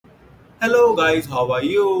Hello guys, how are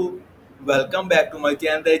you? Welcome back to my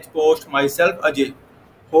channel Therichpost. Myself Ajay.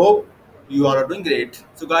 Hope you all are doing great.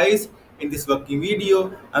 So guys, in this working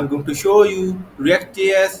video, I'm going to show you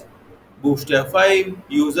Reactjs Bootstrap 5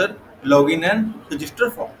 user login and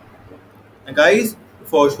register form. And guys,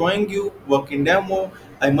 before showing you working demo,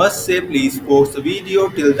 I must say please watch the video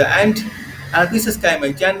till the end and please subscribe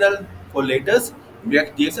my channel for latest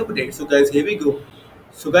React.js updates. So guys, here we go.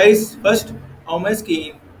 So guys, first on my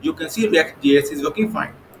screen, you can see React.js is working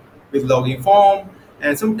fine with login form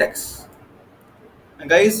and some text. And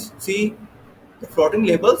guys, see the floating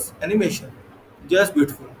labels animation, just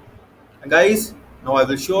beautiful. And guys, now I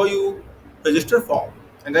will show you register form.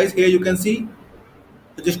 And guys, here you can see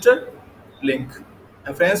register link.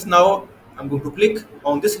 And friends, now I'm going to click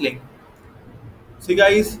on this link. See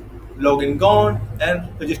guys, login gone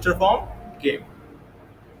and register form came,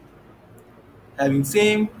 having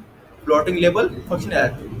same floating label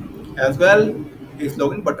functionality as well as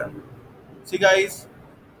login button. See guys,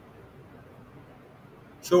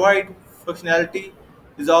 show hide functionality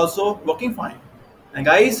is also working fine. And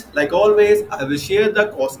guys, like always, I will share the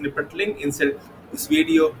code snippet link inside this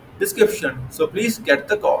video description. So please get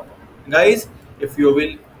the code. And guys, if you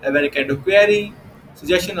will have any kind of query,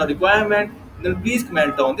 suggestion or requirement, then please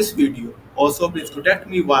comment on this video. Also, please contact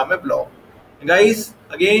me via my blog. And guys,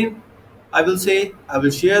 again, I will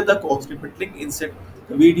share the code snippet link inside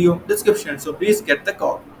the video description. So please get the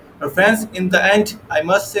code. Now friends, in the end, I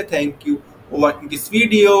must say thank you for watching this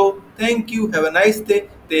video. Thank you. Have a nice day.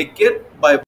 Take care.